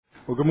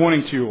Well, good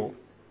morning to you all.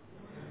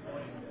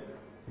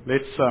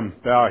 Let's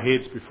bow our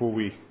heads before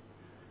we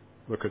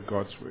look at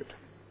God's Word.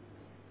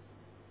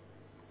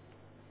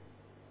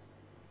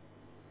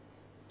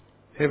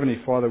 Heavenly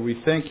Father,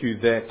 we thank you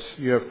that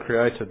you have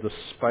created this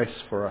space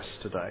for us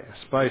today,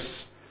 a space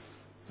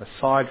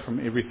aside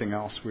from everything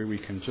else where we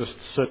can just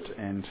sit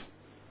and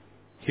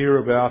hear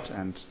about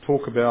and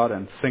talk about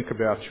and think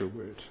about your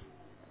Word.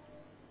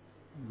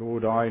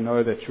 Lord, I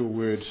know that your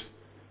Word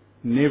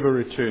never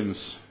returns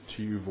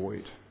to you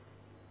void,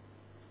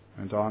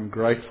 and I'm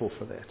grateful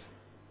for that.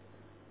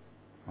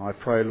 I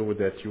pray, Lord,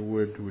 that your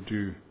Word would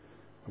do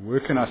a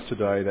work in us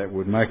today that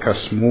would make us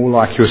more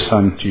like your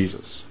Son,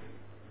 Jesus,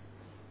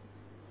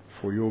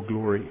 for your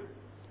glory.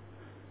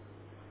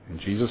 In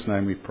Jesus'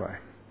 name we pray.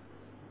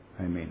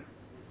 Amen.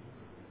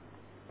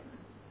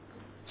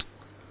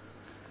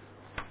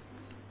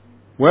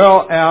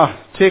 Well,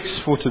 our text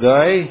for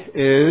today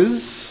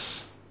is,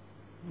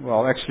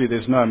 well, actually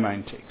there's no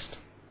main text.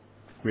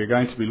 We're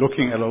going to be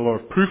looking at a lot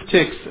of proof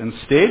texts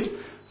instead.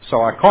 So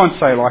I can't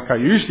say like I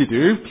usually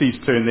do, please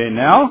turn there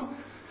now,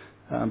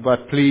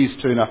 but please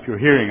turn up your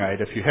hearing aid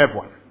if you have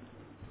one.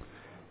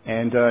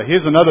 And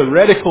here's another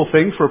radical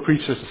thing for a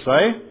preacher to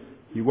say.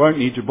 You won't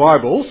need your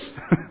Bibles,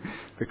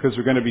 because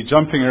we're going to be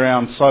jumping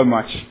around so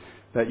much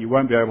that you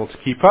won't be able to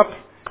keep up.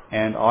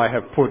 And I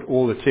have put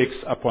all the text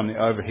up on the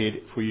overhead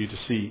for you to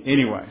see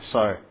anyway.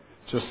 So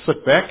just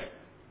sit back,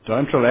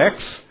 don't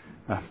relax,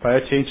 pay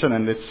attention,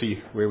 and let's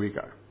see where we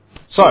go.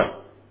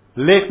 So,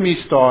 let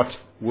me start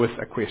with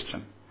a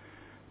question.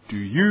 Do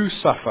you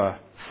suffer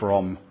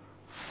from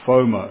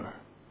FOMO?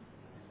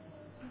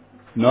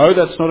 No,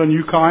 that's not a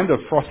new kind of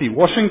frothy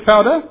washing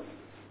powder,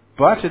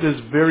 but it is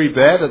very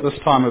bad at this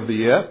time of the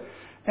year,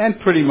 and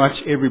pretty much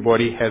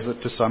everybody has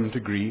it to some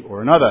degree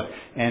or another.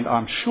 And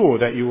I'm sure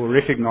that you will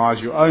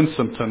recognize your own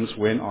symptoms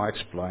when I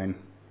explain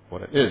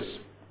what it is.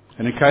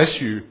 And in case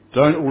you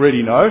don't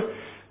already know,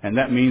 and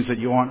that means that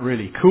you aren't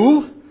really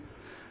cool,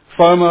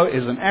 FOMO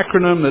is an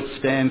acronym that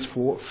stands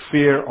for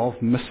fear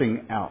of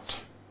missing out.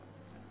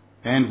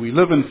 And we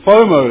live in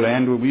FOMO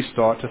land where we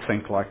start to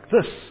think like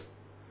this.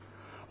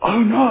 Oh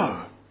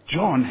no,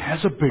 John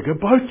has a bigger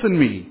boat than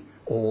me.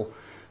 Or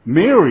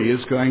Mary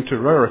is going to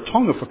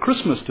Rarotonga for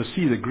Christmas to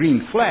see the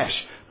green flash,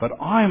 but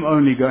I'm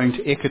only going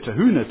to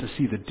Eketahuna to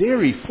see the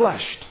dairy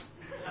flushed.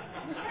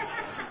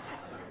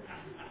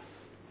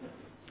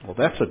 Well,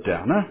 that's a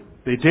downer.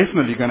 They're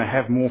definitely going to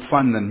have more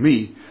fun than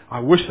me.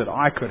 I wish that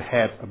I could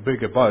have a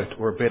bigger boat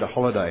or a better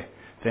holiday.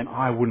 Then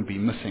I wouldn't be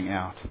missing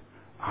out.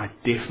 I'd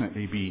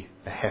definitely be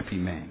a happy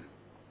man.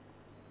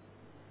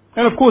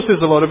 And of course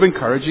there's a lot of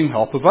encouraging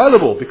help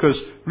available because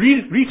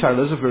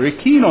retailers are very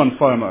keen on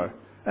FOMO.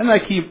 And they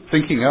keep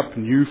thinking up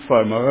new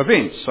FOMO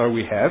events. So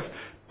we have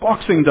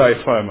Boxing Day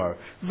FOMO,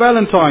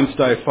 Valentine's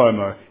Day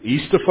FOMO,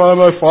 Easter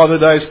FOMO, Father's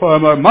Day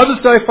FOMO,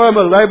 Mother's Day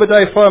FOMO, Labor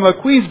Day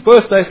FOMO, Queen's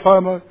Birthday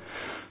FOMO,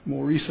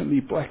 more recently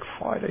Black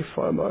Friday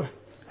FOMO.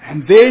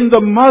 And then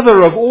the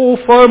mother of all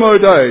FOMO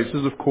days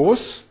is, of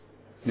course,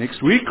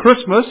 next week,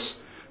 Christmas,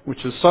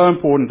 which is so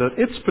important that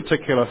its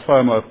particular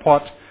FOMO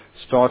pot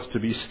starts to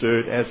be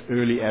stirred as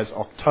early as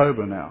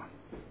October now.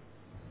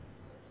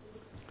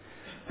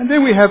 And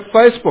then we have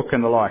Facebook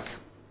and the like.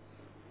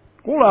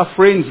 All our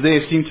friends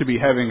there seem to be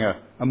having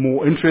a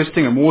more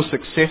interesting, a more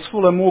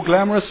successful, a more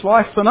glamorous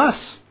life than us.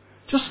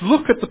 Just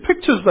look at the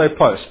pictures they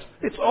post.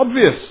 It's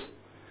obvious.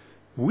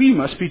 We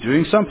must be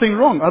doing something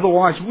wrong.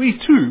 Otherwise,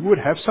 we too would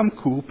have some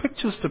cool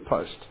pictures to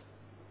post.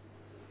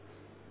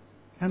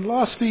 And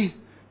lastly,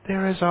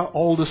 there is our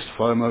oldest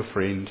FOMO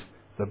friend,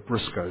 the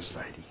Briscoes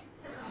lady.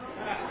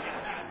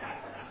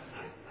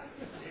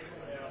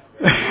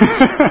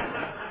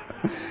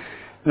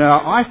 Now,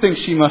 I think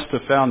she must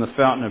have found the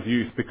fountain of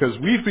youth because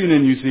we've been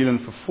in New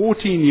Zealand for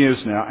 14 years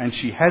now and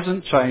she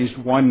hasn't changed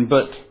one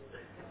bit.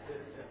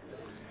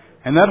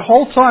 And that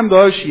whole time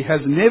though, she has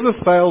never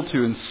failed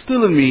to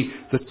instill in me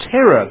the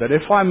terror that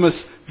if I miss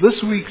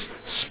this week's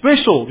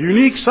special,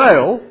 unique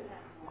sale,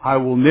 I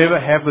will never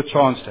have the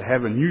chance to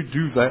have a new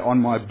duvet on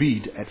my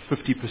bed at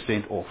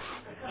 50% off.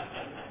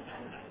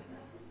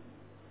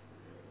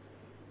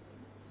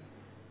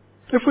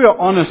 If we are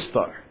honest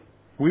though,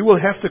 we will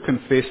have to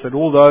confess that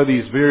although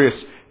these various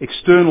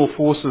external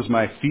forces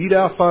may feed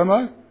our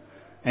FOMO,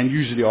 and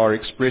usually are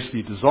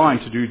expressly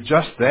designed to do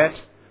just that,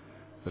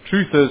 the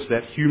truth is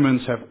that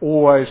humans have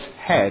always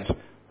had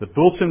the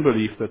built-in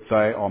belief that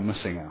they are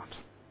missing out.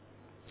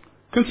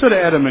 Consider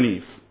Adam and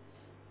Eve.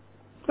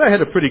 They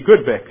had it pretty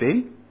good back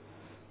then.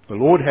 The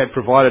Lord had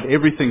provided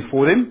everything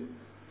for them,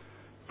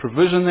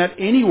 provision that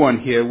anyone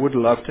here would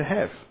love to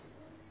have.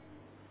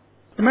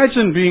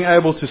 Imagine being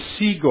able to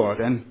see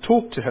God and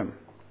talk to Him.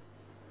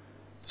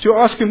 To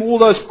ask Him all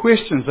those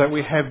questions that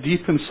we have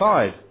deep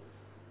inside.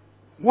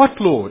 What,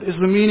 Lord, is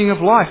the meaning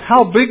of life?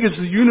 How big is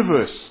the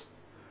universe?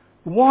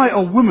 Why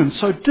are women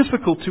so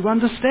difficult to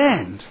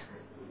understand?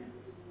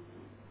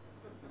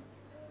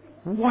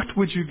 What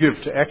would you give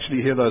to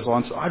actually hear those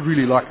answers? I'd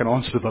really like an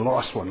answer to the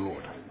last one,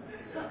 Lord.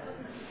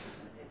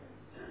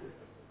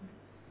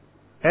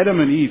 Adam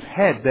and Eve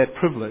had that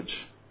privilege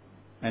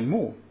and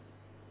more.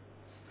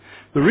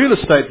 The real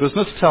estate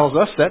business tells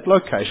us that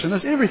location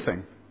is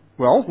everything.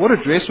 Well, what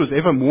address was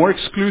ever more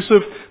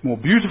exclusive, more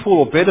beautiful,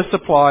 or better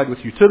supplied with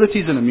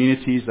utilities and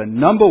amenities than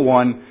number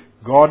 1,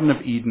 Garden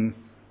of Eden,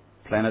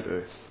 planet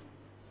Earth?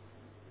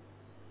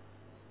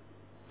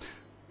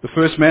 The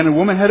first man and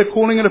woman had a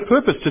calling and a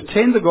purpose to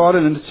tend the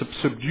garden and to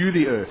subdue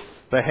the earth.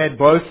 They had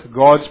both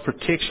God's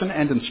protection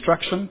and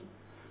instruction.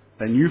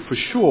 They knew for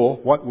sure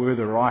what were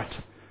the right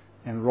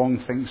and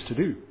wrong things to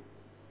do.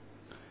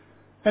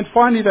 And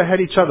finally, they had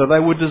each other. They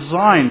were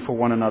designed for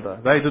one another.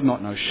 They did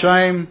not know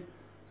shame,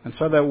 and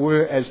so they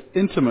were as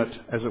intimate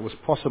as it was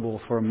possible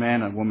for a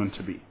man and woman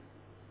to be.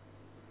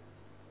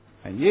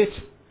 And yet,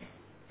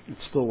 it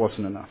still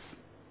wasn't enough.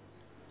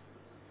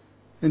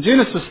 In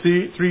Genesis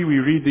 3, we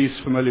read these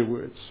familiar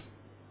words.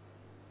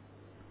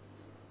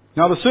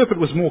 Now the serpent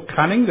was more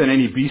cunning than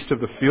any beast of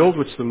the field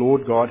which the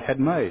Lord God had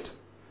made.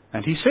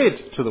 And he said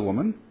to the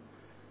woman,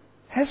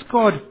 Has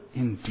God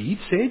indeed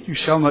said, You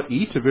shall not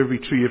eat of every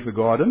tree of the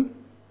garden?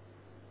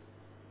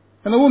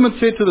 And the woman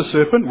said to the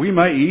serpent, We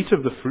may eat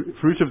of the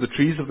fruit of the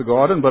trees of the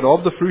garden, but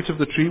of the fruit of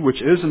the tree which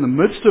is in the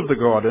midst of the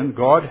garden,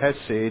 God has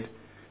said,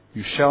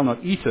 You shall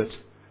not eat it,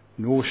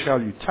 nor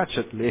shall you touch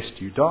it, lest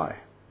you die.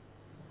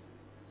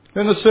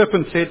 Then the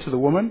serpent said to the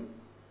woman,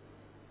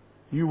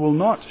 You will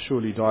not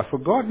surely die, for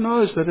God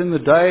knows that in the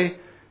day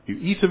you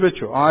eat of it,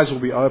 your eyes will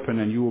be open,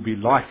 and you will be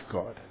like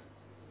God,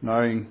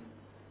 knowing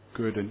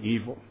good and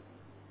evil.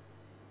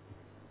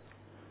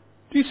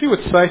 Do you see what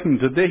Satan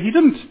did there? He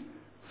didn't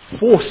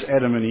force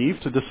Adam and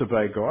Eve to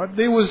disobey God.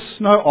 There was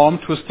no arm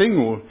twisting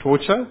or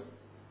torture.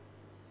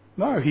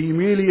 No, he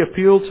merely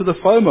appealed to the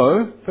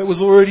FOMO that was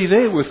already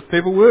there with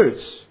clever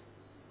words.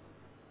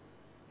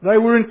 They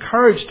were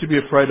encouraged to be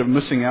afraid of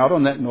missing out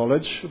on that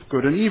knowledge of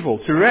good and evil,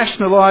 to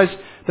rationalize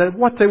that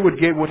what they would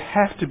get would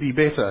have to be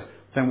better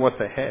than what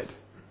they had.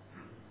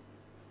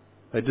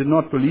 They did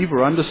not believe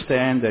or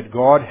understand that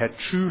God had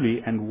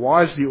truly and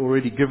wisely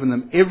already given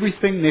them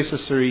everything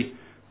necessary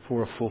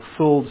for a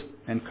fulfilled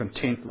and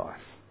content life.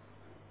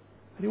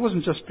 He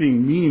wasn't just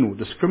being mean or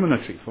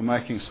discriminatory for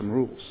making some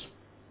rules.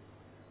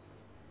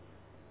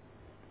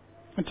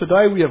 And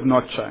today we have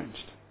not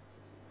changed.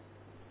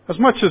 As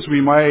much as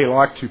we may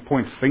like to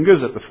point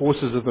fingers at the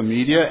forces of the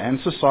media and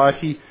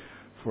society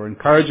for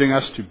encouraging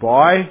us to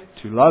buy,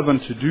 to love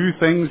and to do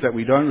things that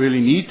we don't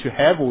really need to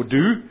have or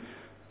do,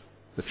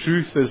 the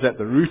truth is that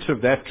the root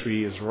of that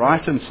tree is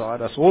right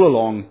inside us all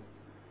along,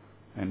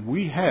 and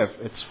we have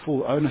its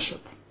full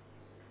ownership.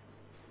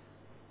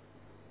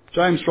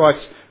 James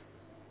writes,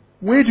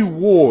 Where do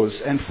wars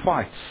and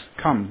fights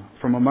come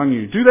from among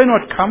you? Do they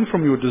not come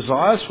from your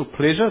desires for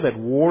pleasure that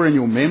war in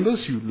your members?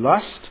 You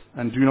lust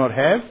and do not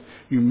have.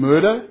 You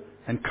murder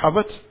and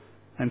covet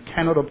and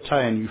cannot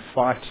obtain. You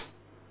fight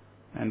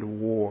and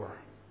war.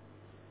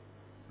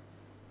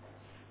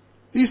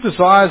 These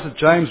desires that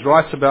James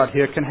writes about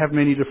here can have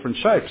many different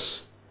shapes.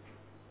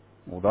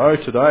 Although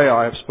today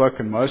I have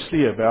spoken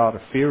mostly about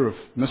a fear of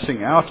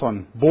missing out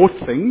on bought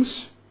things,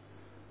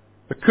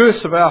 the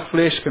curse of our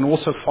flesh can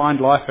also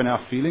find life in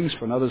our feelings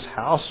for another's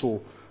house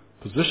or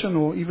position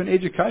or even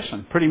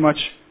education. Pretty much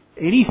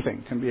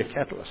anything can be a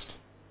catalyst.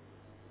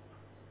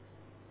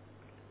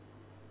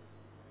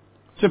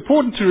 It's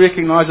important to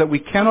recognize that we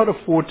cannot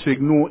afford to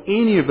ignore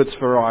any of its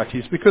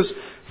varieties because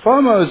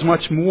FOMO is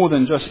much more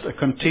than just a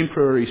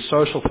contemporary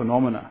social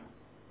phenomena.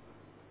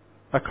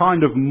 A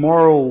kind of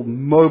moral,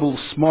 mobile,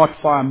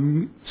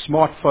 smartphone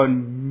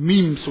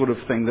meme sort of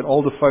thing that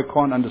older folk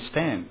can't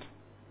understand.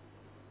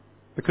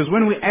 Because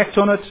when we act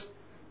on it,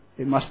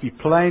 it must be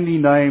plainly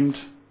named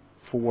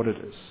for what it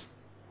is.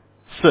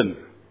 Sin.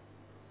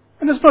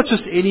 And it's not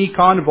just any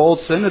kind of old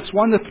sin, it's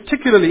one that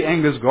particularly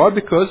angers God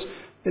because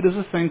it is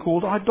a thing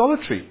called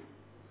idolatry.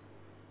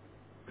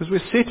 Because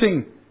we're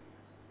setting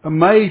a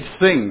made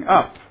thing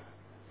up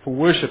for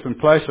worship in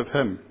place of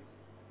Him.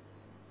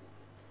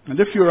 And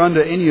if you're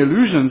under any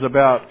illusions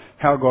about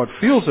how God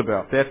feels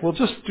about that, well,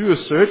 just do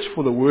a search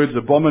for the words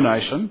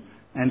abomination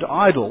and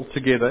idol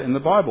together in the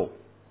Bible.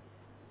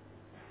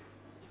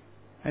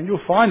 And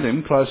you'll find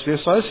them closely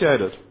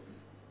associated.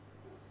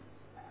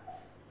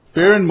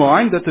 Bear in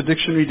mind that the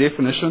dictionary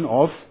definition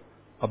of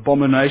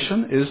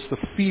abomination is the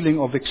feeling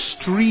of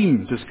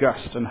extreme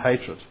disgust and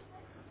hatred,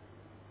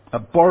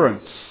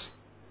 abhorrence,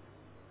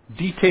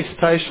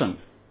 detestation.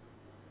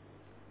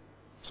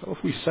 So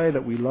if we say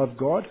that we love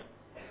God,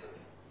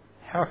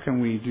 how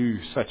can we do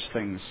such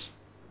things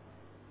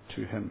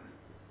to Him?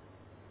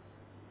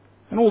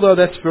 And although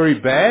that's very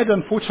bad,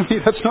 unfortunately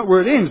that's not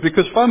where it ends,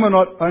 because FOMO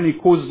not only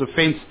causes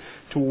offense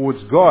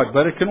towards God,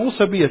 but it can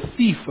also be a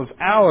thief of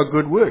our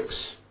good works.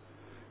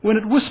 When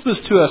it whispers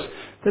to us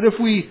that if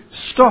we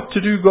stop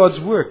to do God's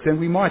work, then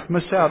we might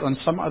miss out on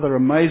some other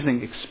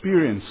amazing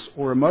experience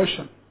or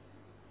emotion.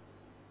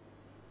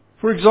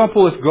 For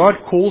example, if God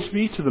calls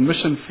me to the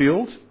mission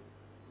field,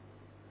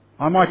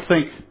 I might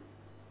think,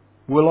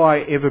 will I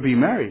ever be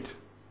married?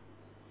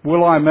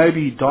 Will I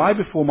maybe die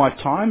before my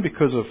time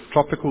because of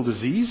tropical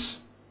disease?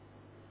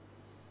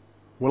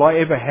 Will I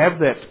ever have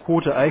that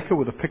quarter acre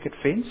with a picket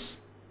fence?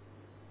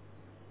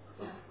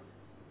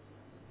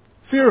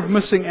 Fear of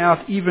missing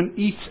out even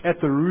eats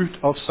at the root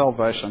of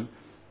salvation.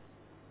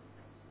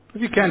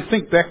 If you can,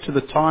 think back to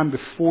the time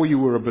before you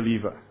were a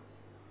believer.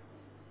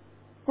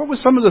 What were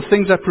some of the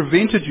things that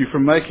prevented you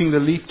from making the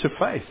leap to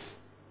faith?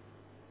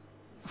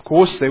 Of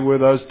course, there were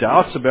those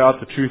doubts about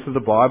the truth of the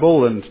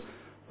Bible and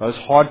those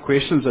hard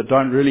questions that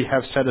don't really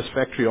have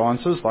satisfactory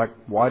answers, like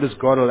why does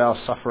God allow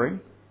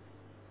suffering?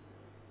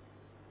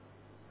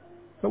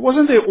 But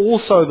wasn't there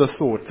also the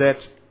thought that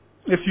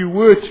if you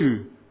were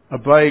to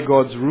obey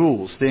God's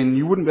rules, then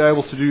you wouldn't be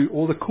able to do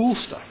all the cool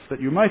stuff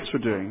that your mates were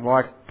doing,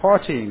 like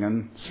partying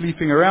and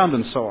sleeping around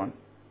and so on?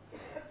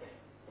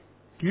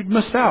 You'd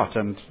miss out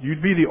and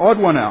you'd be the odd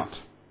one out.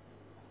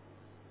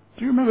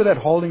 Do you remember that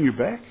holding you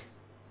back?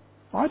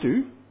 I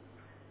do.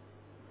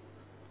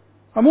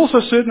 I'm also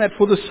certain that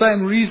for the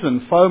same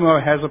reason,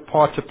 FOMO has a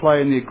part to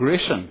play in the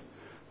aggression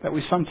that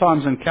we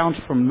sometimes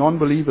encounter from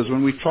non-believers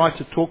when we try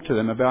to talk to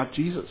them about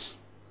Jesus.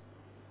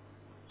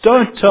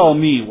 Don't tell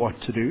me what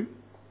to do.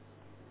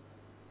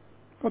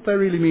 What they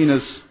really mean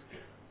is,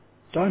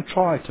 don't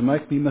try to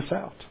make me miss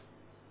out.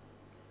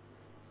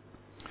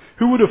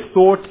 Who would have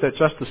thought that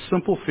just a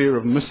simple fear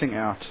of missing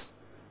out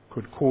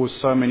could cause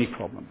so many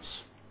problems?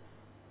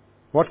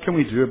 What can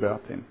we do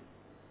about them?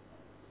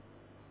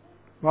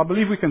 Well, I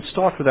believe we can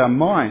start with our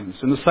minds.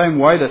 In the same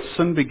way that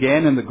sin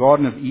began in the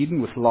Garden of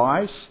Eden with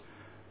lies,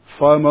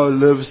 FOMO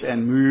lives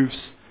and moves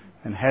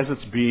and has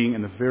its being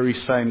in the very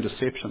same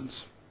deceptions.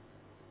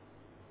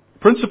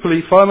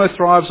 Principally, FOMO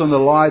thrives on the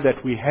lie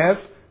that we have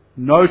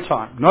no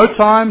time. No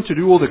time to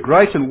do all the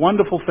great and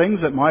wonderful things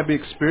that might be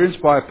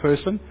experienced by a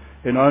person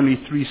in only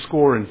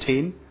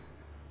 70.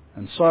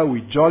 And so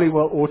we jolly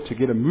well ought to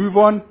get a move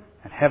on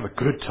and have a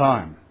good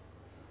time.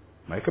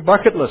 Make a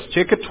bucket list,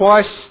 check it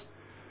twice,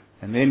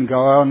 and then go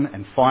on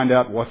and find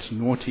out what's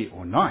naughty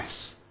or nice.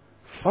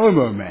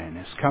 FOMO man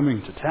is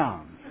coming to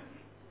town.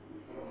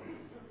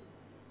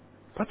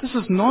 But this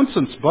is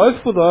nonsense,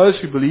 both for those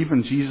who believe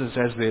in Jesus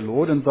as their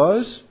Lord and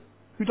those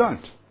who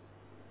don't.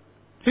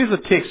 Here's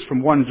a text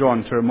from 1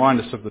 John to remind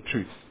us of the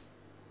truth.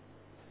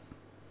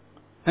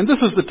 And this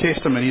is the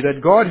testimony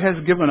that God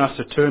has given us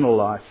eternal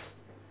life,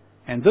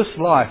 and this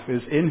life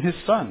is in His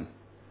Son.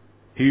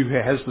 He who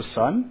has the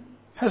Son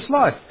has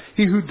life.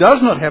 He who does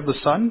not have the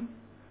Son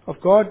of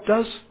God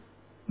does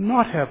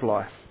not have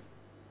life.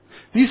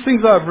 These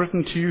things I have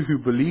written to you who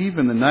believe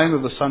in the name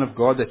of the Son of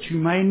God, that you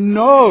may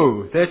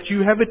know that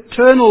you have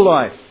eternal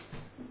life,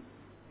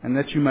 and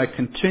that you may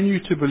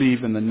continue to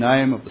believe in the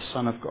name of the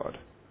Son of God.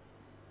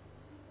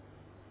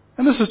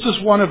 And this is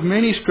just one of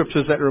many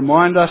scriptures that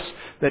remind us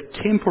that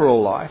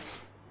temporal life,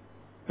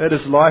 that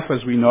is life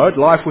as we know it,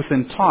 life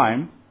within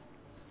time,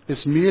 is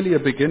merely a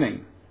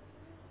beginning.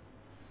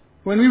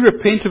 When we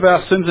repent of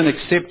our sins and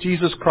accept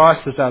Jesus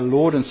Christ as our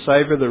Lord and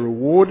Savior, the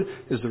reward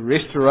is the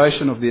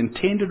restoration of the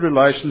intended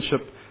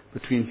relationship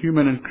between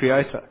human and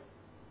Creator.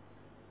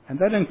 And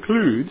that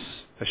includes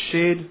a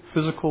shared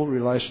physical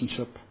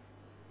relationship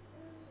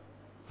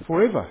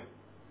forever.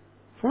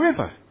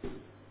 Forever.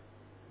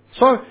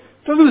 So,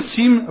 doesn't it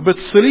seem a bit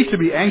silly to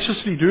be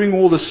anxiously doing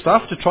all this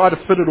stuff to try to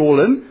fit it all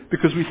in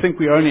because we think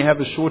we only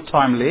have a short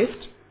time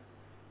left?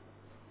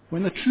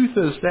 When the truth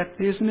is that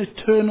there's an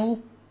eternal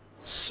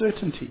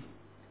certainty.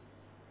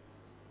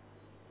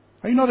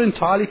 Are you not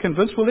entirely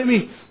convinced? Well, let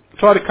me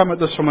try to come at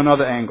this from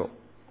another angle.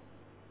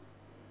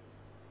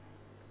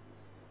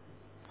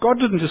 God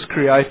didn't just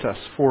create us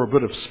for a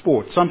bit of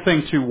sport,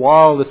 something to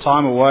while the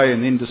time away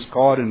and then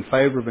discard in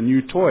favor of a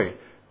new toy,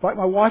 like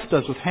my wife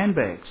does with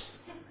handbags.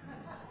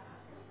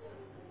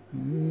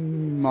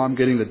 I'm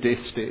getting the death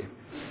stare.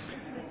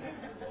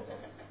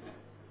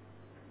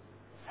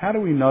 How do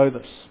we know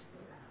this?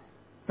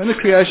 In the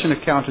creation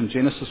account in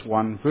Genesis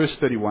 1, verse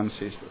 31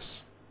 says this.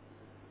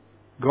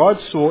 God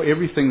saw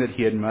everything that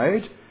He had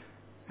made,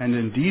 and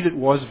indeed it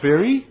was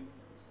very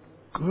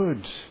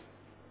good.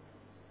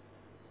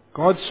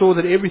 God saw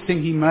that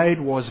everything He made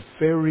was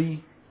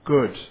very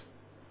good.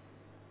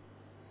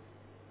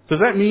 Does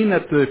that mean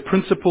that the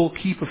principal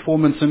key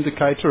performance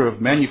indicator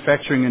of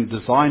manufacturing and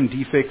design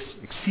defects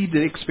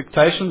exceeded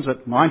expectations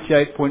at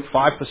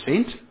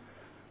 98.5%?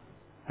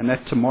 And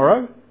that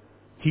tomorrow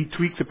He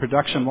tweaked the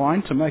production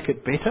line to make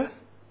it better?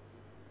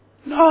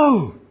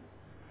 No!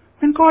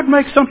 When God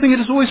makes something, it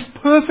is always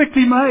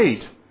perfectly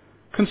made,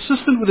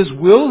 consistent with His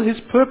will, His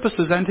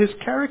purposes, and His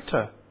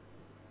character.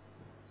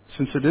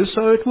 Since it is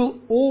so, it will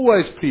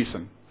always please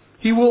Him.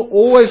 He will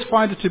always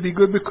find it to be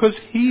good because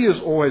He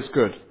is always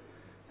good,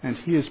 and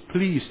He is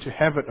pleased to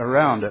have it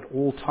around at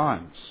all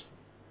times.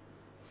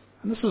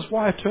 And this is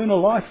why eternal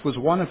life was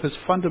one of His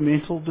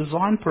fundamental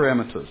design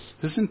parameters,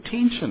 His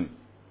intention.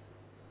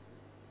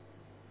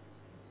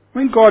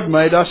 When God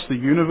made us, the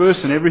universe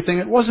and everything,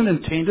 it wasn't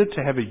intended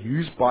to have a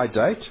use-by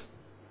date.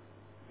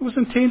 It was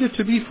intended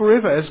to be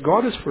forever, as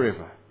God is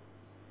forever.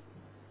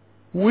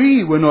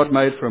 We were not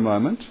made for a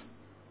moment.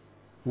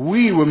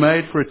 We were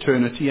made for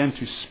eternity and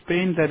to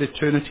spend that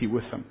eternity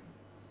with Him.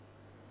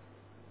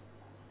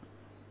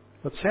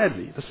 But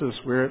sadly, this is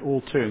where it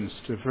all turns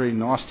to a very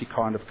nasty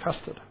kind of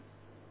custard.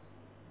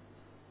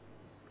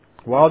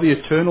 while the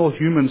eternal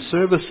human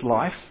service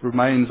life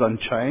remains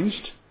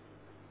unchanged,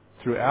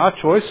 through our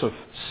choice of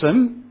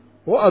sin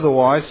or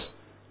otherwise,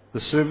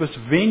 the service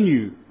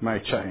venue may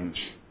change,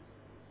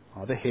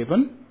 either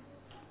heaven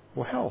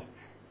or hell.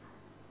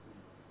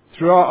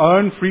 Through our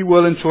own free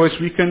will and choice,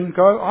 we can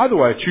go either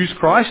way. Choose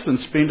Christ and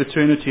spend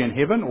eternity in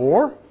heaven,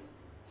 or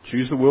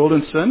choose the world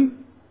and sin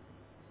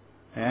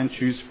and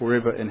choose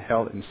forever in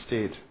hell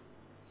instead.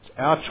 It's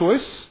our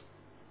choice,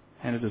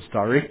 and it is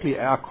directly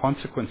our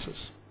consequences.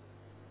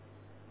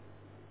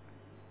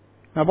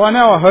 Now, by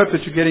now, I hope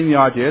that you're getting the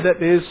idea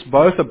that there's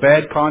both a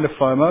bad kind of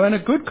FOMO and a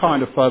good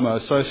kind of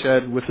FOMO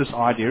associated with this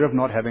idea of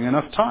not having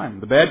enough time.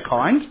 The bad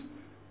kind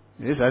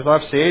is, as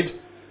I've said,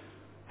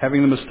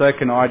 having the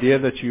mistaken idea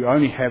that you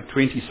only have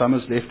 20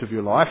 summers left of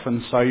your life,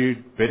 and so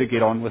you'd better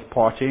get on with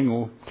partying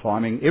or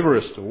climbing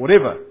Everest or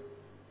whatever.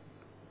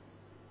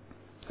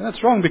 And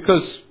that's wrong,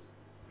 because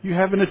you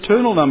have an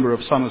eternal number of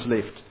summers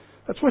left.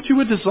 That's what you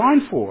were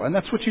designed for, and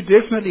that's what you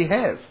definitely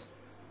have.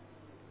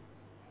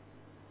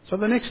 So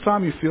the next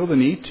time you feel the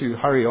need to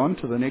hurry on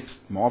to the next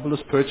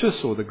marvelous purchase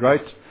or the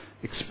great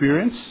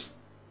experience,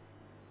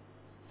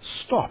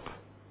 stop.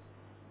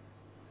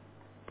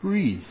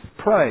 Breathe.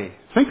 Pray.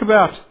 Think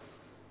about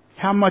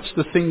how much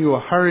the thing you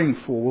are hurrying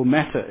for will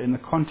matter in the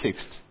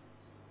context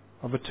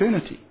of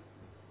eternity.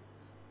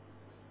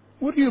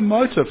 What are your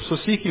motives for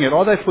seeking it?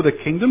 Are they for the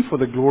kingdom, for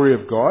the glory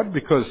of God?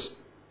 Because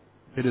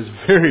it is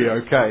very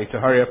okay to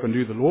hurry up and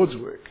do the Lord's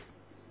work.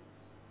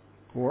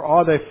 Or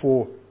are they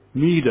for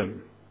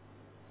meedom,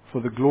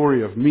 for the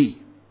glory of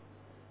me?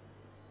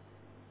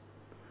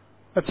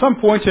 At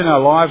some point in our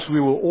lives, we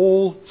will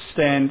all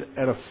stand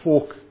at a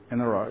fork in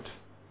the road.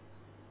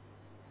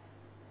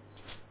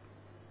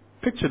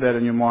 Picture that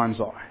in your mind's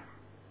eye.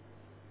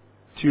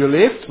 To your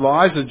left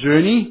lies a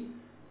journey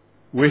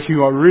where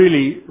you are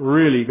really,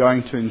 really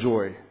going to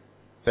enjoy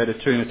that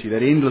eternity,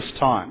 that endless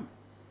time.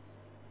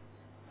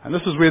 And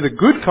this is where the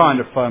good kind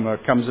of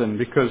FOMO comes in,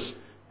 because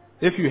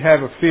if you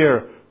have a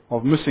fear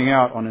of missing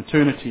out on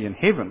eternity in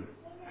heaven,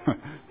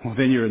 well,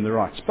 then you're in the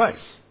right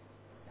space.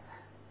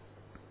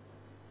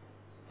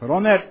 But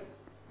on that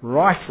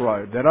right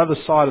road, that other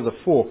side of the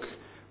fork,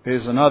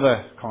 there's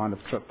another kind of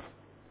trip.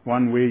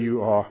 One where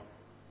you are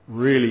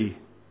really,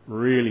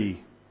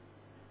 really,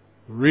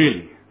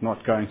 really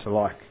not going to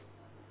like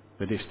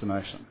the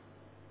destination.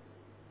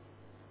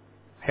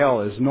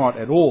 Hell is not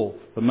at all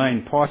the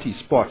main party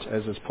spot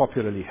as is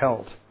popularly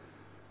held.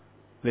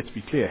 Let's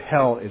be clear,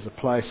 hell is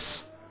a place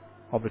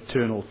of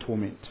eternal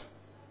torment.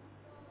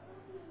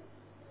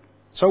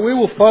 So where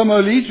will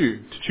FOMO lead you?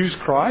 To choose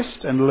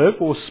Christ and live,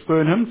 or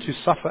spurn Him to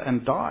suffer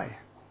and die?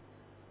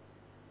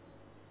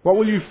 What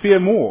will you fear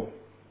more?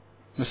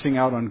 Missing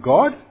out on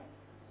God,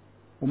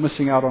 or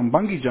missing out on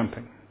bungee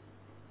jumping?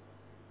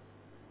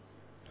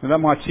 Now that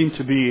might seem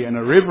to be an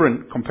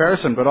irreverent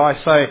comparison, but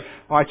I say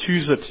I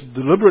choose it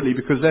deliberately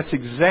because that's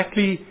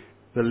exactly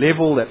the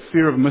level that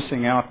fear of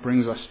missing out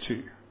brings us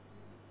to.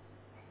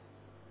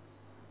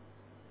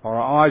 Are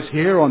our eyes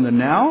here on the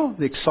now,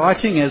 the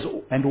exciting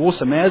and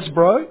awesome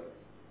Asbro?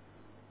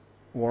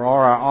 Or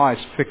are our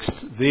eyes fixed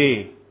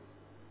there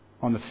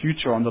on the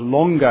future, on the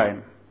long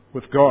game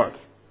with God?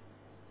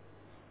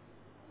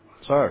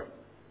 So,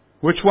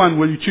 which one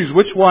will you choose?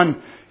 Which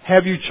one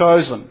have you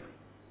chosen?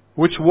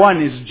 Which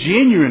one is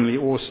genuinely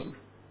awesome?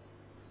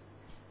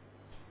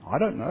 I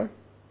don't know.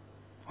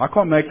 I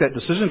can't make that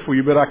decision for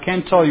you, but I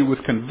can tell you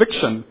with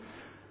conviction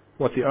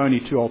what the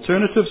only two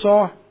alternatives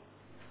are.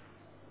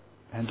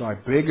 And I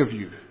beg of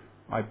you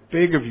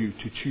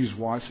to choose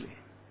wisely.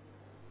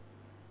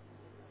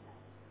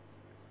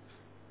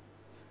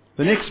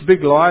 The next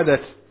big lie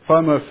that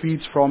FOMO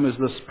feeds from is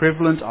this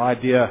prevalent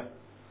idea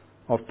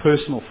of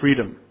personal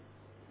freedom.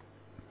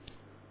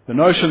 The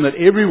notion that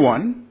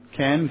everyone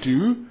can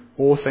do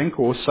or think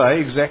or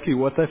say exactly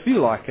what they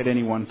feel like at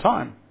any one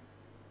time.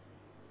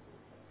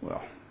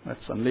 Well,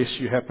 that's unless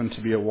you happen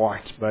to be a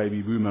white,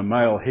 baby boomer,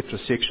 male,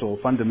 heterosexual,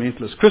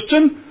 fundamentalist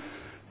Christian,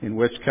 in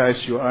which case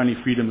your only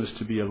freedom is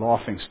to be a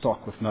laughing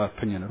stock with no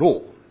opinion at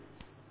all.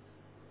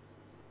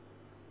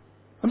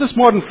 And this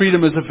modern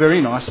freedom is a very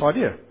nice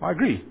idea. I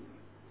agree.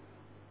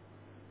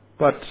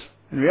 But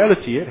in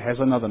reality, it has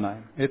another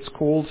name. It's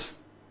called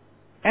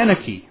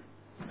anarchy.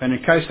 And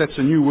in case that's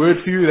a new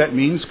word for you, that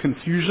means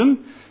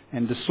confusion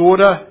and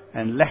disorder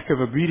and lack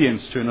of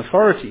obedience to an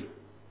authority.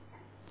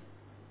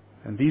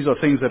 And these are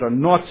things that are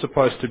not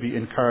supposed to be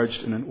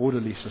encouraged in an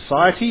orderly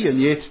society,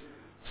 and yet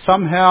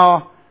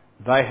somehow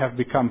they have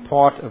become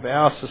part of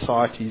our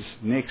society's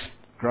next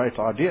great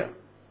idea.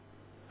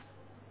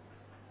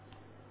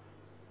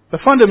 The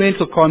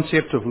fundamental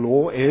concept of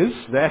law is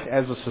that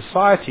as a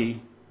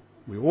society,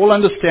 we all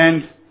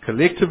understand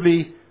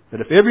collectively that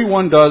if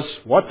everyone does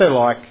what they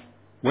like,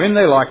 when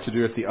they like to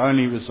do it, the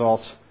only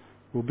result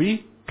will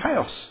be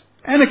chaos,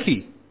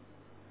 anarchy.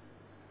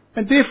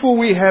 And therefore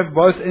we have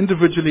both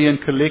individually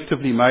and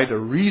collectively made a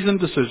reasoned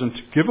decision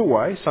to give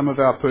away some of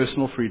our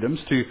personal freedoms,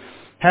 to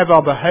have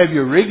our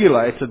behavior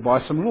regulated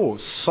by some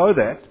laws, so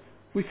that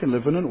we can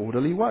live in an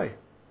orderly way.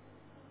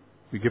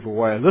 We give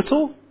away a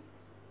little,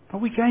 but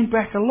we gain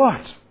back a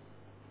lot.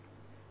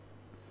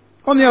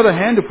 On the other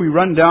hand, if we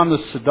run down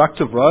this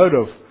seductive road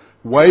of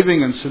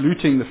waving and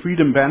saluting the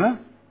freedom banner,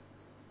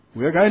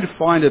 we are going to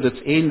find at its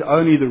end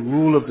only the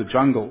rule of the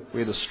jungle,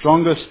 where the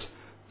strongest,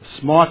 the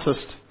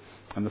smartest,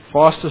 and the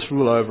fastest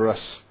rule over us.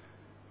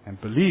 And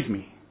believe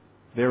me,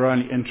 their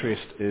only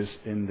interest is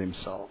in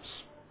themselves.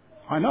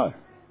 I know.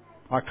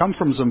 I come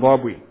from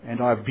Zimbabwe, and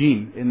I've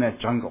been in that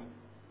jungle.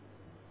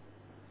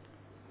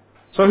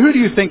 So who do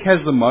you think has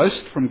the most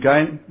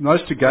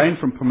to gain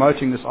from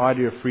promoting this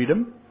idea of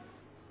freedom?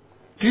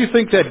 Do you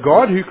think that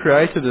God, who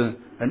created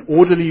an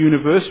orderly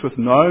universe with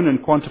known and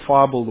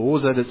quantifiable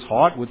laws at its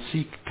heart, would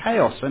seek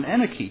chaos and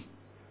anarchy?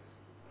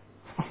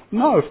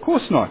 No, of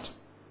course not.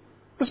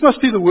 This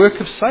must be the work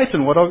of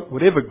Satan.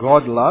 Whatever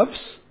God loves,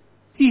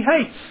 he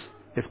hates.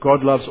 If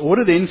God loves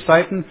order, then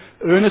Satan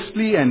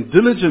earnestly and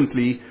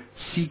diligently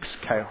seeks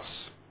chaos.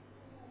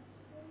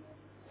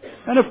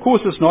 And of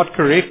course it's not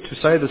correct to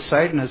say that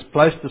Satan has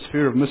placed this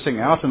fear of missing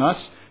out on us,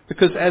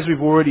 because as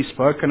we've already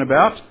spoken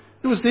about,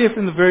 it was there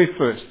from the very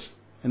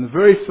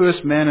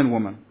first man and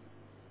woman.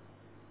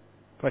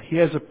 But he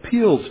has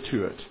appealed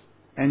to it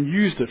and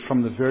used it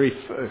from the very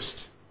first.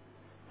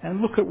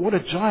 And look at what a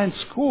giant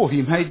score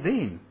he made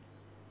then.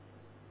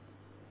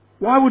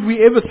 Why would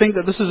we ever think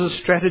that this is a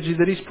strategy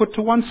that he's put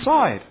to one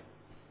side?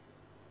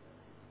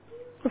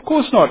 Of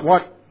course not.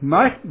 What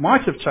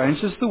might have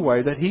changed is the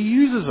way that he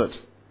uses it.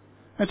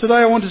 And today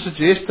I want to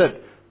suggest that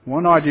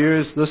one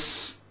idea is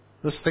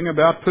this thing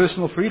about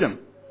personal freedom.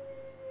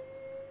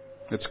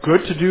 It's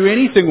good to do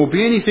anything or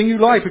be anything you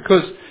like,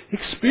 because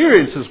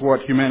experience is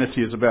what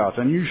humanity is about,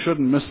 and you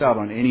shouldn't miss out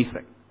on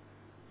anything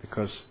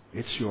because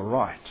it's your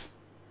right.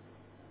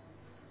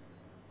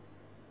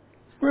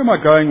 Where am I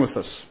going with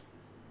this?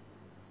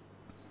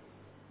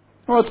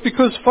 Well, it's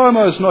because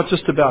FOMO is not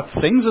just about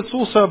things, it's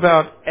also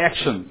about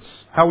actions,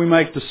 how we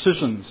make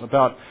decisions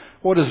about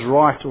what is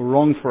right or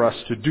wrong for us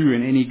to do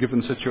in any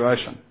given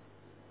situation.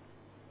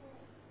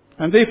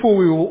 And therefore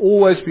we will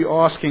always be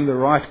asking the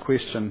right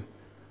question: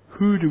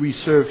 who do we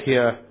serve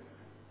here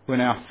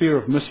when our fear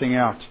of missing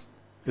out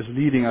is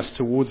leading us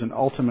towards an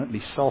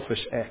ultimately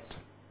selfish act?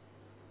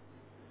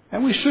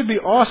 And we should be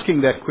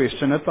asking that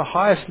question at the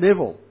highest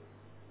level.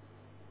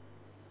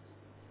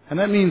 And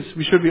that means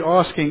we should be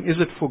asking, is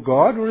it for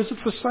God or is it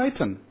for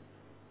Satan?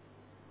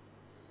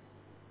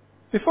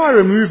 If I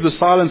remove the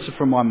silencer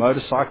from my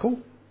motorcycle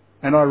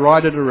and I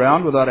ride it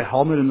around without a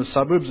helmet in the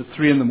suburbs at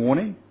 3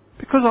 a.m,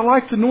 because I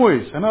like the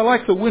noise and I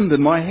like the wind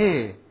in my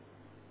hair,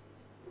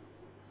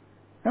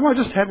 am I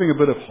just having a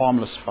bit of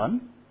harmless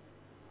fun?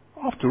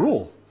 After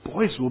all,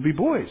 boys will be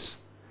boys.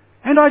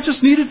 And I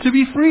just needed to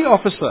be free,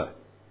 officer.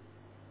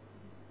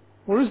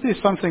 Or is there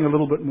something a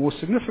little bit more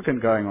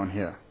significant going on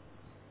here?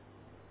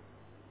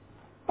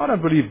 I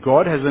don't believe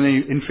God has any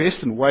interest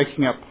in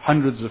waking up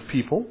hundreds of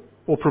people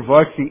or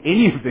provoking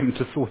any of them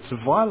to thoughts of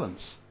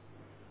violence.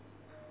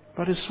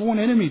 But his sworn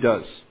enemy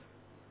does.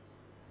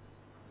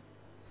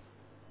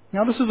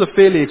 Now, this is a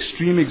fairly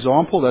extreme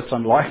example that's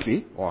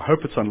unlikely, or I hope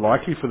it's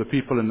unlikely for the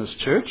people in this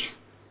church.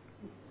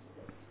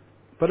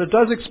 But it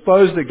does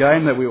expose the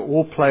game that we're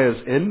all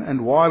players in,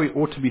 and why we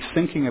ought to be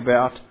thinking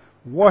about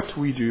what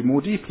we do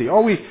more deeply.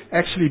 Are we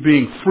actually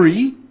being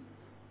free,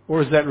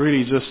 or is that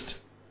really just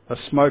a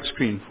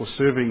smokescreen for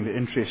serving the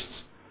interests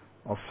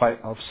of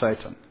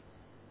Satan?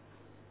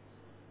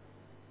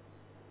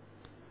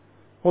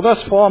 Well,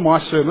 thus far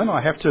my sermon,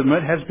 I have to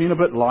admit, has been a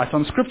bit light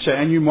on Scripture,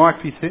 and you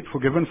might be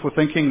forgiven for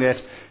thinking that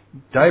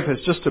Dave has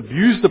just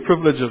abused the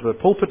privilege of the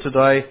pulpit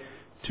today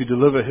to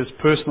deliver his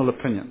personal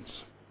opinions.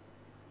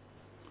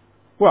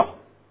 Well,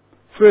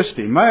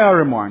 firstly, may I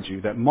remind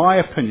you that my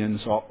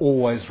opinions are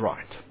always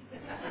right.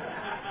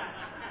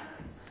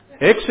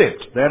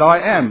 Except that I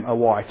am a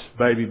white,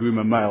 baby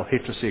boomer, male,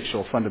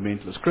 heterosexual,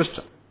 fundamentalist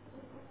Christian.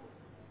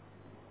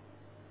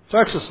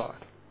 Jokes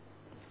aside,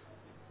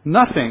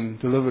 nothing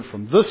delivered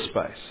from this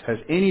space has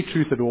any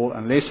truth at all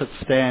unless it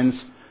stands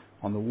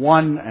on the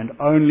one and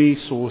only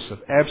source of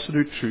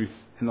absolute truth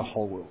in the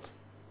whole world.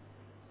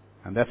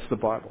 And that's the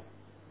Bible.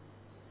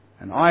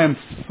 And I am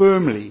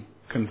firmly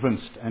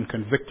convinced and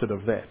convicted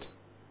of that.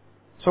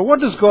 So what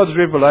does God's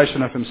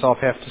revelation of himself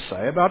have to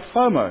say about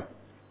FOMO?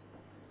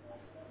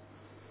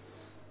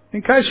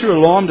 In case you're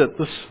alarmed at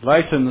this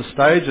late in the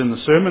stage in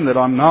the sermon that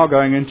I'm now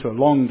going into a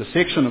long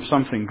dissection of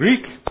something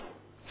Greek,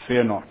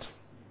 fear not.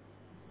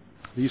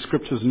 These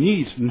scriptures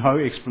need no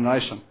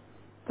explanation.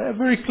 They are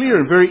very clear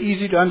and very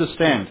easy to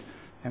understand,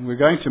 and we're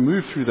going to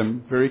move through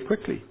them very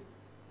quickly.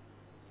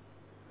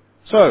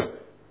 So,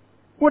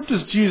 what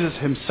does Jesus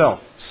himself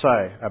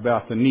say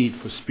about the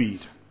need for speed?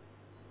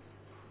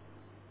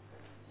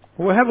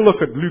 Well, we'll have a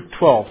look at Luke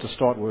 12 to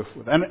start with.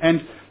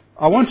 And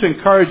I want to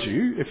encourage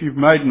you, if you've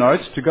made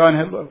notes, to go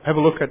and have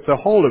a look at the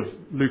whole of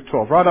Luke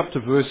 12, right up to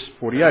verse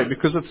 48,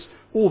 because it's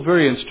all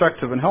very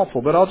instructive and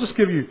helpful. But I'll just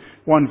give you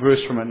one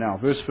verse from it now,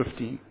 verse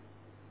 15.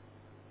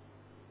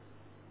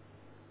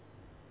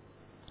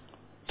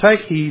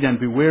 Take heed and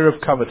beware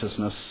of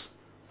covetousness,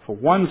 for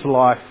one's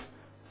life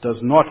does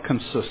not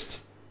consist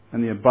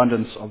in the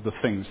abundance of the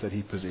things that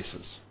he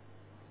possesses.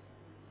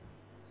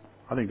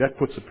 I think that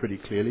puts it pretty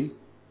clearly.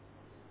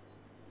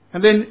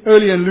 And then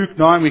early in Luke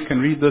 9 we can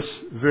read this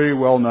very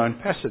well-known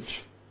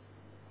passage.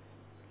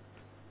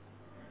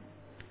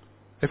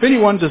 If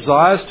anyone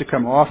desires to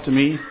come after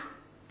me,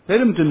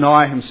 let him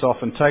deny himself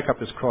and take up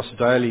his cross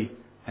daily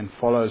and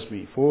follows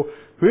me. For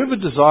whoever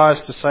desires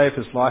to save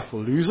his life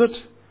will lose it,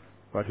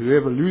 but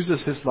whoever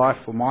loses his life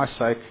for my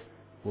sake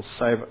will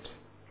save it.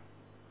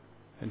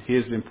 And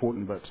here's the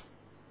important bit.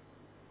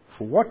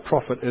 For what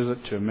profit is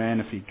it to a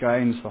man if he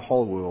gains the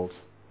whole world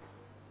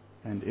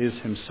and is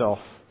himself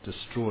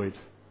destroyed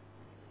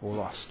or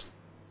lost?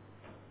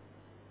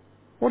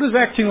 What is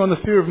acting on the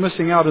fear of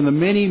missing out in the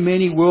many,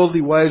 many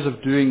worldly ways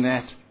of doing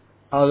that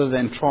other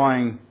than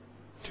trying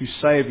to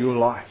save your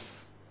life?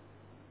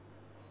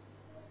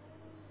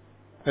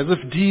 As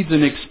if deeds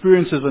and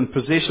experiences and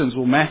possessions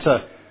will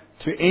matter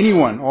to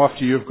anyone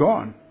after you've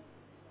gone.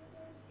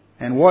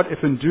 And what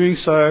if in doing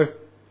so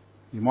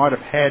you might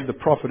have had the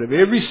profit of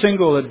every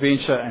single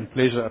adventure and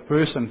pleasure a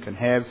person can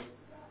have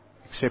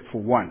except for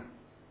one.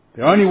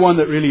 The only one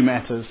that really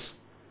matters,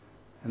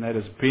 and that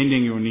is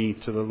bending your knee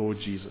to the Lord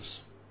Jesus.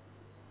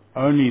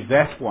 Only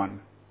that one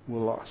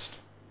will last.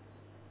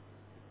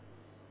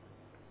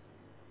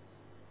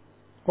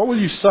 What will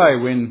you say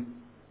when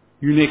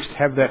you next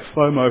have that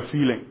FOMO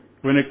feeling?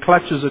 When it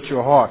clutches at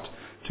your heart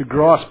to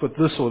grasp at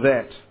this or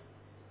that?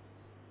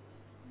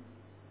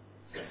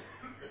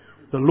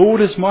 The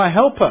Lord is my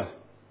helper.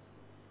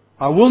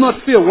 I will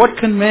not fear. What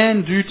can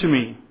man do to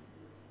me?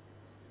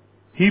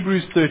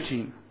 Hebrews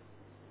 13.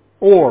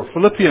 Or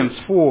Philippians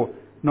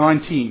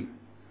 4:19.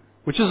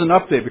 Which isn't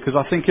up there because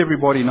I think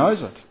everybody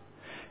knows it.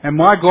 And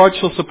my God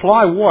shall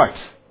supply what?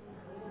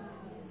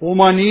 All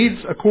my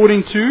needs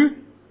according to?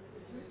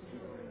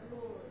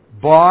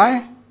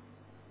 By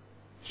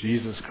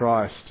Jesus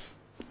Christ.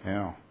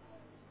 Yeah.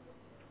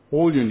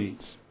 All your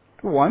needs.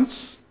 Not once,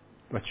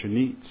 but your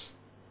needs.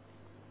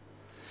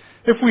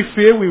 If we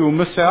fear we will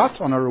miss out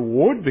on a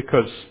reward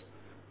because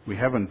we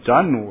haven't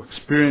done or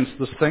experienced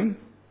this thing,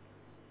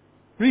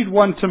 read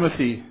 1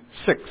 Timothy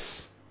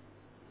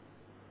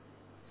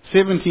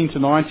 6:17 to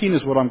 19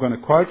 is what I'm going to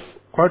quote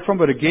from,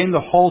 but again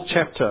the whole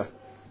chapter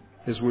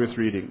is worth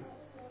reading.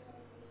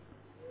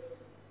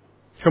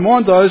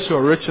 Command those who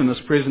are rich in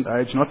this present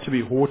age not to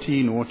be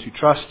haughty nor to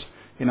trust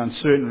in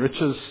uncertain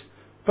riches,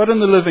 but in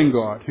the living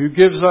God, who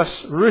gives us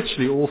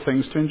richly all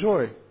things to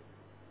enjoy.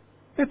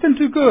 Let them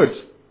do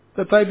good,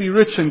 that they be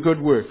rich in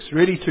good works,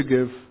 ready to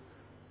give,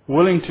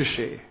 willing to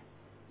share,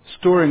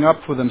 storing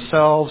up for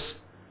themselves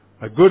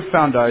a good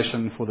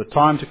foundation for the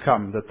time to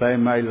come, that they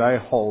may lay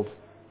hold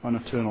on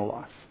eternal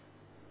life.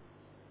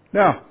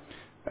 Now,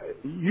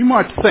 you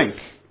might think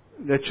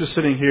that you're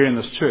sitting here in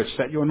this church,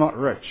 that you're not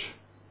rich.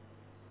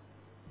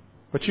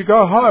 But you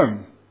go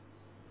home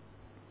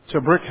to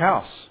a brick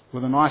house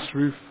with a nice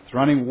roof, with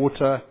running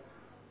water,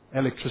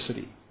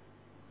 electricity.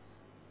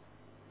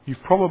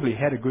 You've probably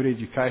had a good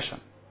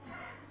education.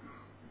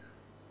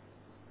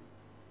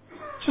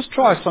 Just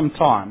try some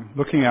time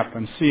looking up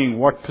and seeing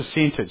what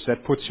percentage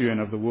that puts you in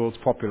of the world's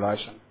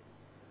population.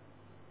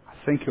 I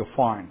think you'll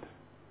find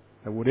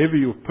that whatever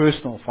your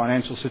personal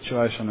financial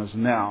situation is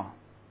now,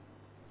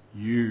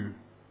 you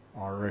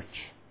are rich.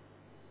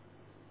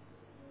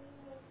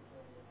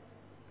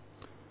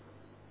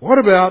 What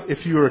about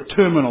if you're a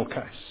terminal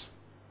case?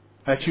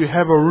 That you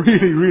have a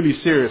really, really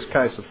serious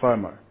case of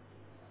FOMO?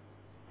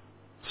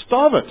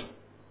 Starve it.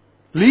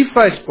 Leave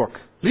Facebook.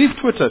 Leave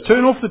Twitter.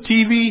 Turn off the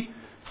TV.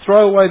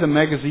 Throw away the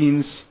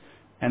magazines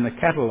and the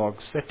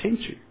catalogues that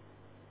tempt you.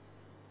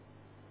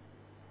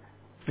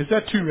 Is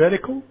that too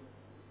radical?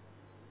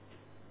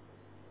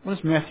 What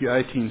does Matthew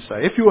 18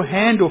 say? If your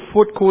hand or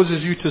foot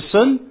causes you to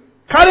sin,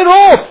 cut it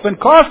off and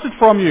cast it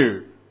from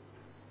you.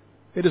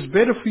 It is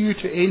better for you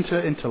to enter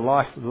into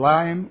life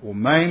lame or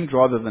maimed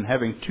rather than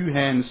having 2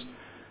 hands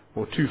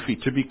or 2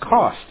 feet, to be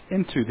cast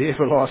into the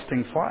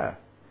everlasting fire.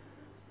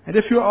 And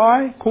if your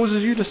eye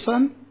causes you to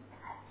sin,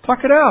 pluck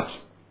it out.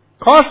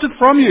 Cast it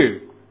from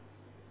you.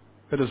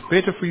 It is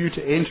better for you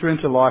to enter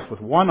into life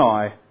with 1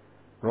 eye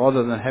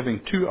rather than having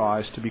 2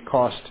 eyes to be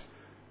cast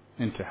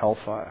into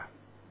hellfire.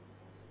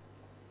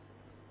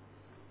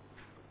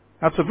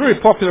 Now, it's a very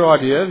popular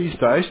idea these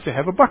days to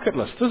have a bucket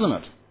list, isn't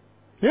it?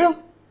 Yeah?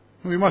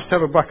 We must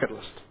have a bucket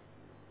list.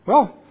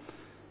 Well,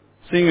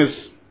 seeing as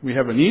we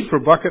have a need for a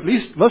bucket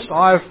list,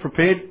 I have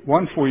prepared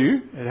one for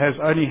you. It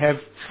only have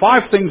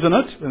 5 things in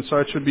it, and so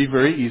it should be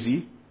very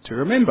easy to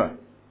remember.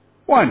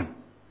 1,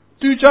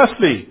 do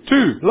justly.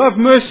 2, love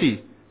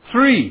mercy.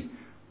 3,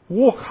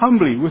 walk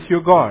humbly with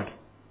your God.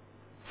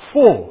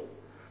 4,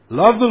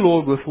 love the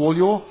Lord with all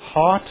your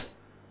heart,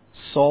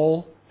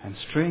 soul, and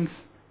strength.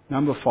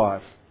 Number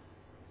 5,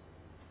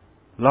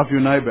 love your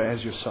neighbor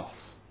as yourself.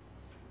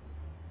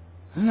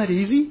 Isn't that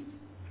easy?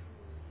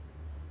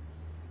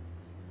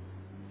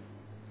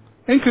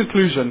 In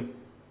conclusion,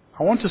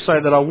 I want to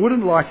say that I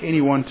wouldn't like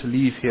anyone to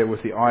leave here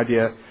with the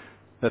idea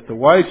that the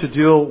way to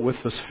deal with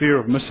this fear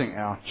of missing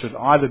out should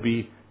either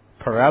be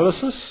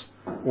paralysis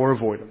or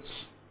avoidance.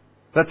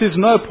 That there's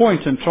no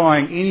point in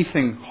trying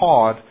anything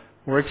hard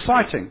or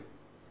exciting.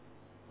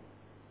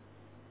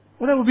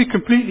 Well, that would be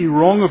completely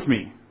wrong of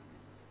me.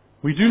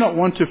 We do not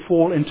want to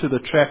fall into the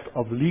trap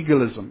of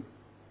legalism.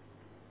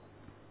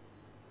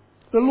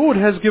 The Lord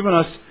has given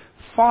us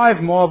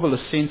 5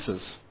 marvelous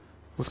senses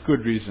with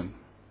good reason.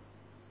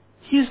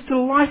 He is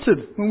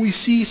delighted when we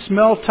see,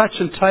 smell, touch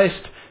and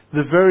taste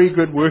the very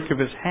good work of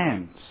His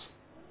hands.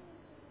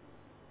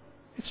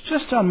 It's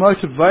just our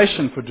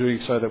motivation for doing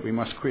so that we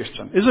must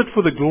question. Is it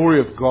for the glory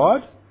of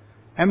God?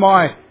 Am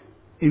I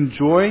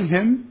enjoying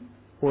Him?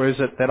 Or is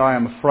it that I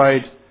am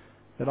afraid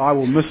that I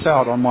will miss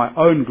out on my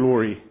own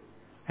glory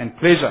and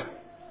pleasure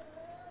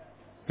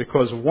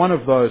because one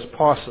of those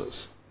passes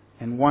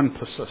and one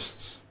persists?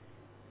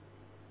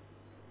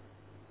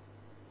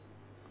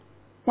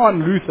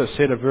 Martin Luther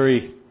said a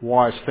very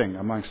wise thing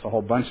amongst a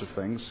whole bunch of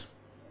things,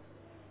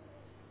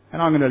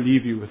 and I'm going to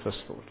leave you with this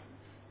thought.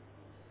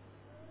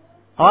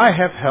 I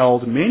have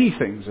held many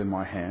things in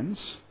my hands,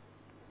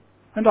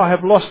 and I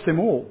have lost them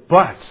all,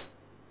 but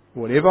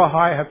whatever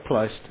I have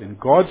placed in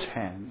God's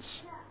hands,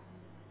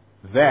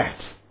 that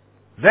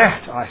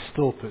I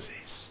still possess.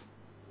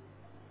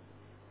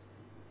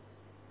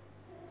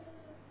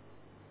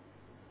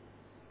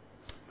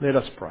 Let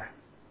us pray.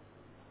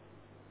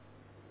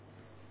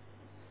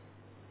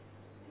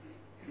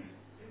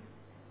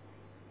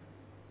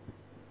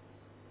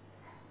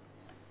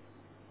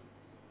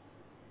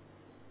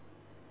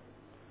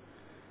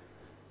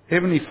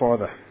 Heavenly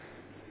Father,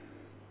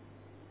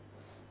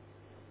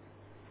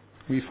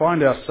 we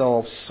find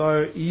ourselves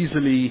so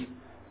easily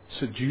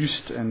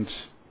seduced and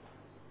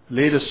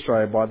led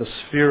astray by the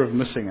fear of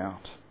missing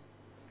out.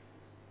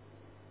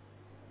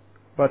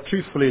 But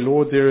truthfully,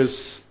 Lord, there is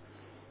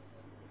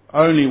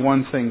only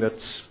one thing that's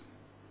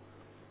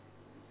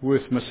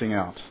worth missing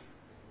out,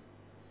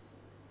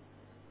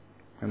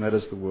 and that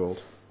is the world.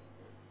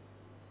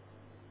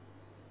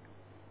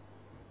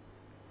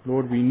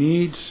 Lord, we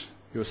need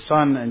Your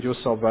Son and Your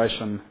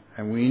salvation,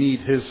 and we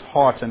need His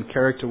heart and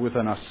character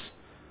within us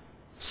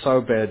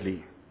so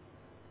badly.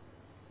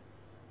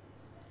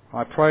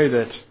 I pray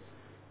that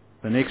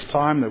the next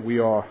time that we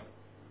are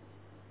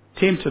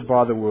tempted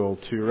by the world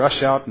to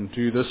rush out and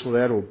do this or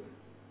that or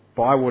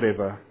buy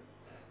whatever,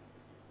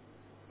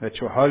 that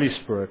Your Holy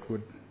Spirit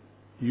would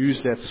use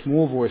that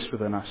small voice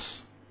within us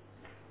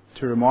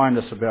to remind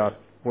us about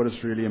what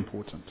is really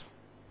important.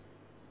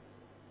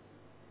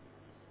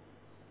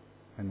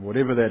 And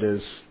whatever that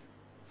is,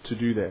 to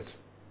do that.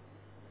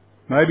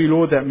 Maybe,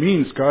 Lord, that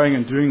means going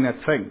and doing that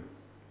thing.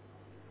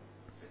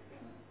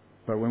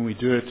 But when we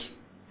do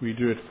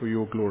it for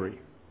Your glory.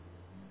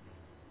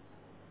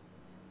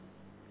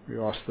 We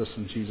ask this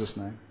in Jesus'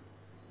 name.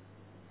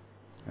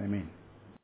 Amen.